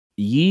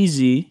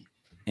Yeezy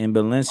and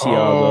Balenciaga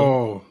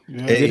Oh,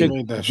 yeah, did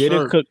made that did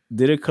shirt.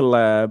 did a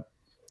collab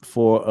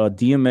for a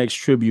DMX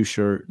tribute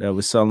shirt that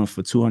was selling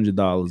for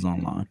 $200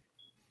 online.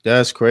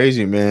 That's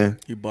crazy, man.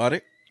 You bought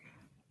it?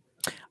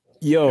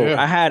 Yo,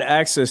 Yeah. I had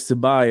access to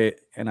buy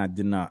it and I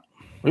did not.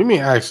 What do you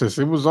mean access?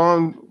 It was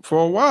on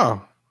for a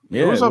while.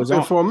 Yeah, it was up there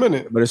on, for a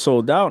minute. but it's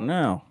sold out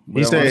now.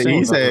 He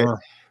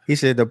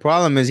said the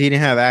problem is he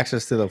didn't have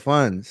access to the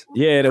funds.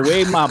 Yeah, the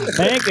way my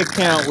bank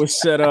account was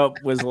set up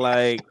was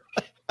like,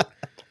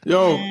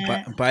 yo,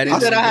 I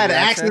said I had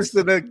access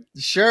to the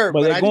shirt,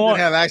 but I didn't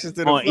have access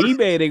to the on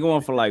eBay. They're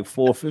going for like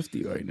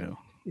 $450 right now.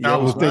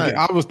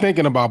 I was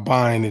thinking about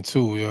buying it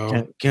too,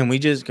 yo. Can we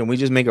just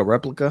make a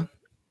replica?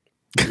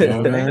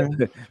 Yeah,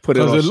 put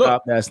it on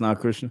shop. That's not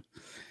Christian.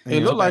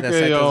 It looked like that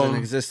site doesn't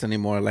exist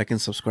anymore. Like and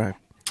subscribe.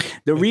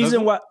 The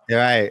reason why,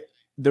 right?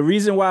 The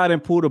reason why I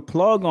didn't pull the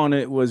plug on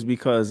it was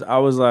because I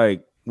was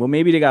like, well,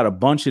 maybe they got a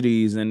bunch of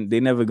these and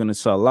they're never gonna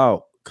sell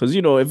out. Because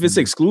you know, if it's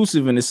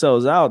exclusive and it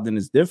sells out, then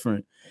it's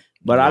different.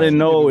 But I didn't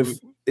know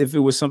if it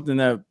was something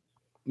that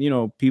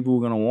people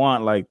were gonna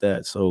want like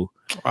that. So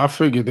I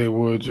figured they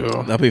would,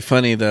 yo. That'd be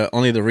funny.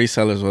 Only the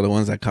resellers were the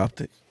ones that copped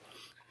it.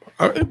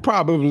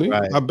 Probably,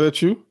 right. I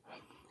bet you.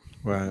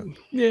 Right.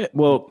 Yeah.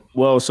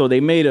 Well. So they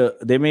made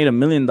 $1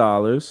 million,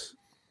 and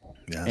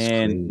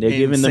they're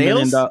giving the $1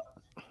 million.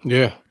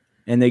 Yeah.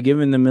 And they're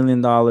giving the $1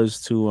 million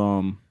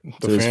to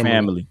his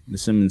family, the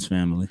Simmons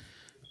family.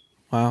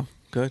 Wow,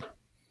 good.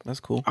 That's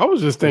cool. I was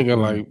just thinking,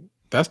 like,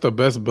 that's the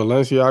best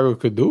Balenciaga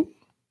could do.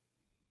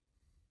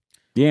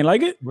 You ain't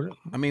like it?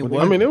 I mean,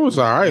 it was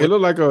all right. It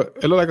looked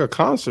like a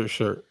concert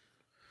shirt.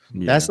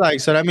 Yeah. That's like,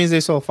 so that means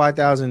they sold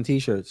 5,000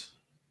 t-shirts.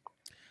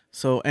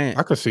 So, and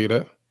I could see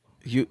that.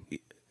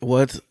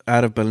 What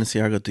out of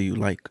Balenciaga do you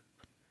like?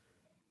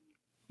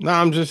 No,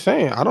 I'm just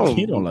saying.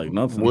 He don't like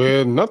nothing.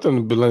 Wear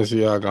nothing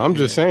Balenciaga. I'm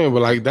just saying,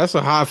 but like that's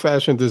a high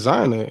fashion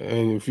designer,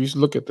 and if you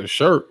look at the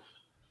shirt,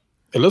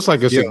 it looks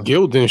like it's a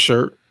Gildan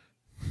shirt.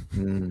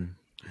 And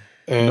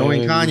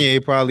knowing Kanye,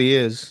 it probably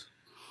is.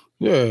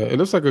 Yeah, it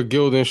looks like a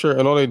Gildan shirt,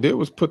 and all they did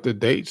was put the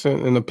dates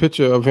and a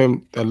picture of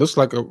him that looks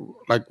like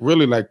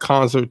really like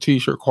concert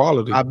t-shirt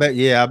quality. I bet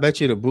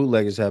you the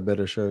bootleggers have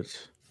better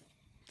shirts.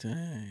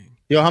 Dang.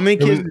 Yo, how many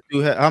kids did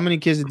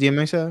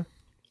DMX have?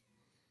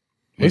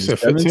 They said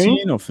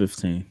 17 or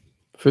 15?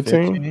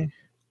 15.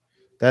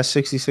 That's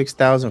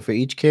 66,000 for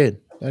each kid.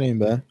 That ain't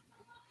bad.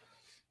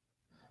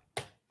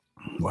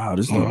 Wow,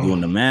 this dude doing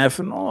the math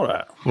and all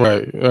that.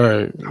 Right.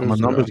 I'm a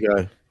numbers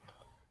guy.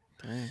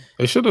 Dang.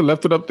 They should have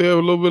left it up there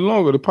a little bit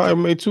longer. They probably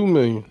made $2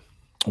 million.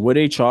 Were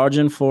they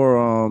charging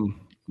for?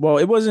 Well,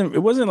 it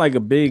wasn't like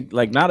a big,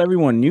 like not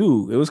everyone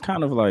knew. It was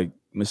kind of like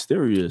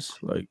mysterious.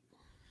 Like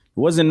it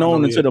wasn't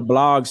known until the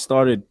blog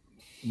started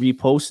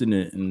reposting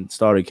it and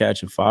started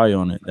catching fire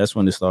on it. That's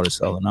when it started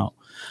selling out.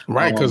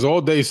 Right, because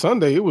all day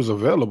Sunday it was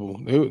available.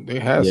 They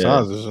had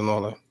sizes and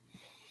all that.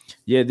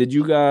 Yeah, did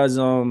you guys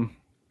what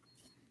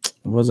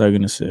was I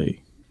gonna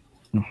say?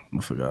 Oh,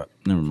 I forgot.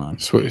 Never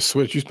mind.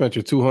 Switch, you spent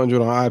your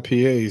 200 on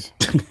IPAs.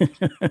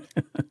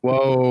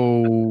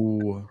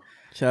 Whoa.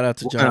 Shout out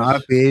to What Josh. kind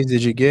of IPAs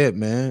did you get,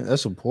 man?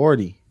 That's a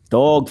party.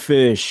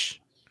 Dogfish.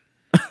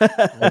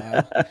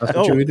 That's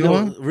what you were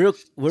doing? No,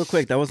 real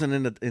quick. That wasn't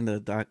in the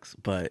docs,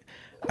 but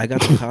I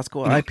got the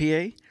Costco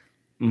IPA,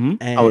 and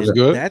that was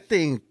good. That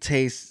thing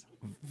tastes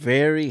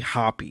very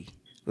hoppy.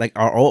 Like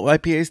our old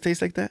IPAs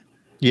taste like that.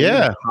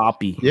 Yeah.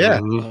 Hoppy. Yeah.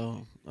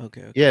 Oh,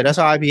 okay. Yeah, that's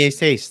how IPAs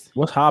taste.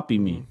 What's hoppy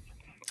mean?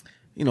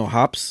 You know,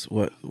 hops.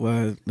 What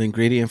the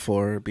ingredient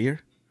for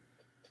beer?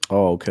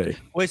 Oh, okay.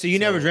 Wait, so you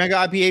never drank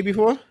an IPA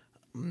before?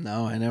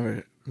 No, I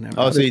never.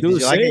 Oh, so did you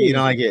like it? You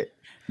don't like it?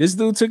 This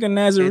dude took a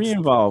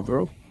Nazarene vow,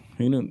 bro.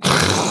 He didn't.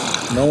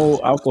 No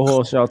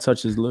alcohol shall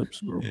touch his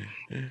lips, bro.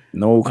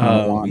 No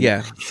kind of wine.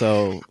 Yeah.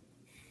 So,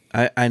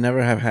 I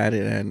never have had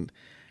it, and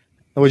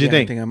What'd you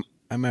think? I think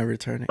I might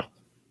return it.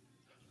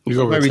 You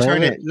gonna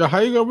return it? Yo, how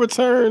you gonna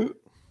return?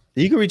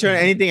 You can return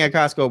anything at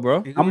Costco,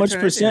 bro. How much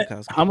percent?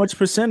 How much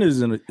percent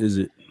is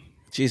it?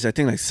 Jeez, I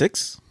think like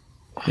 6.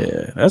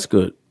 Yeah, that's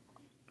good.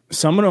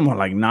 Some of them are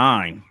like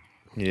 9.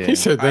 Yeah. He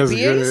said that's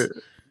IPAs?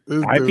 good.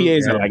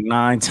 IPAs are like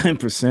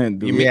 9-10%.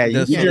 Dude.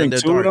 You drink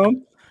 2 of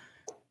them?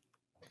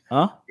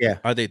 Huh? Yeah.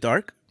 Are they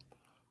dark?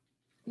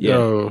 Yeah.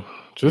 Yo,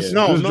 just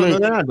No, drink.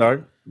 they're not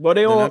dark. Well,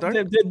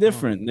 they're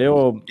different. They're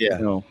all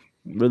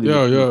really.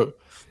 Yo,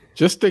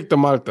 just stick to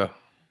Malta.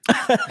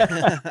 That's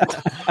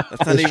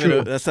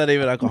not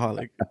even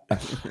alcoholic.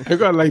 It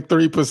got like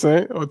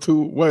 3% or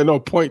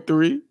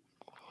 0.3.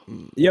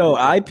 Yo,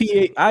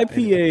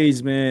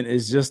 IPAs, man,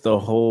 is just a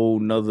whole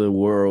nother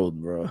world,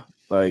 bro.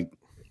 Like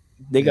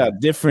they got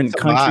different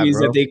countries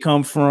that they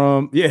come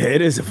from. Yeah,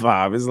 it is a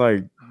vibe. It's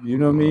like, you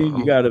know what I mean?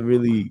 You gotta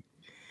really.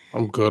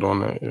 I'm good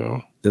on that,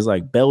 yo. There's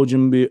like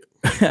Belgian beer.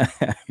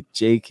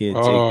 Jay can't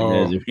take the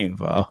Nazarene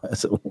vow.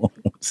 That's a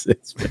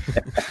 116.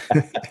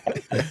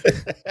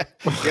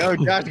 Yo,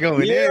 Josh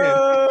going in.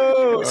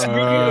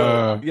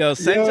 Yo,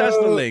 send Josh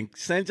the link.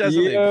 Send Josh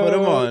the link. Put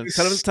him on.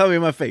 Tell me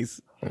in my face.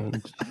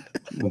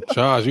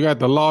 Josh, you got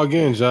to log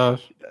in,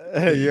 Josh.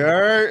 You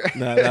heard?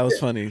 Nah, that was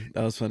funny.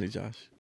 That was funny, Josh.